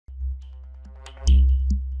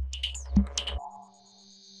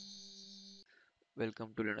Welcome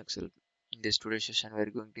to Linux Help. In this today's session, we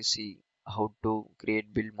are going to see how to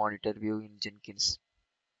create build monitor view in Jenkins.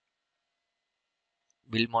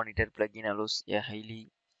 Build monitor plugin allows a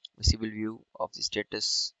highly visible view of the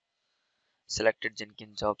status selected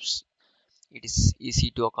Jenkins jobs. It is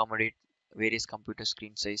easy to accommodate various computer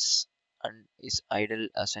screen size and is ideal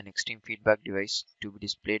as an extreme feedback device to be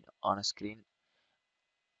displayed on a screen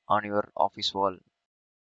on your office wall.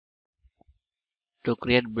 To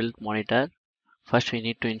create build monitor, first we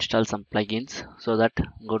need to install some plugins. So that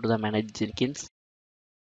go to the manage Jenkins.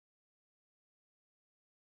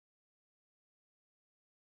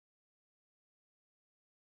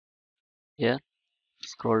 Here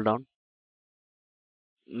scroll down,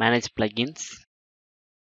 manage plugins,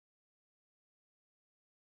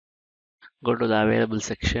 go to the available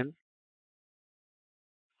section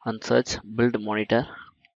and search build monitor.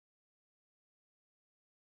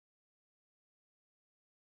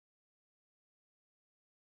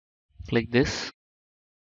 Click this,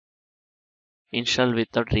 install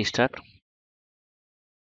without restart.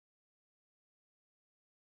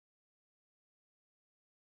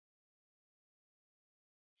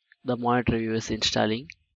 The monitor view is installing.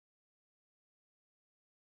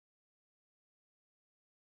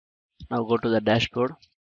 Now go to the dashboard,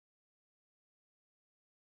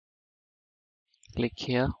 click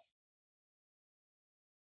here.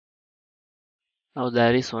 Now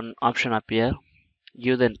there is one option up here.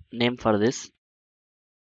 Give the name for this.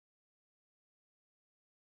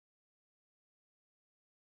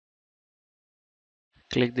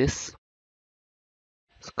 Click this,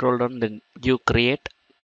 scroll down, then give create.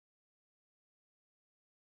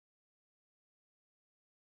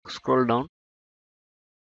 Scroll down.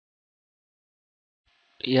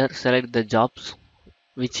 Here select the jobs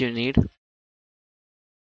which you need.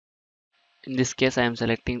 In this case I am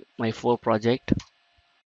selecting my 4 project.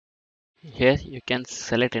 Here you can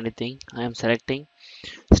select anything. I am selecting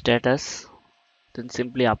status, then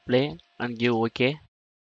simply apply and give OK.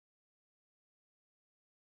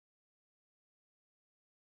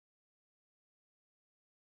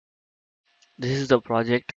 This is the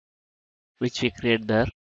project which we create there.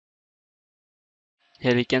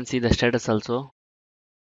 Here we can see the status also.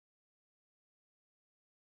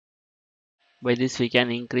 By this we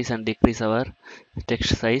can increase and decrease our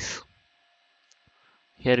text size.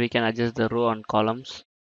 Here we can adjust the row and columns.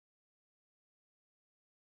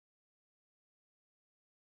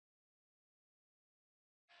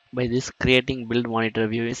 By this, creating build monitor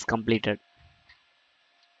view is completed.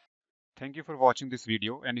 Thank you for watching this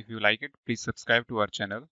video, and if you like it, please subscribe to our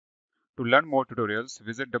channel. To learn more tutorials,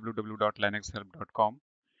 visit www.linuxhelp.com,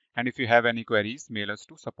 and if you have any queries, mail us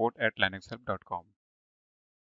to support@linuxhelp.com.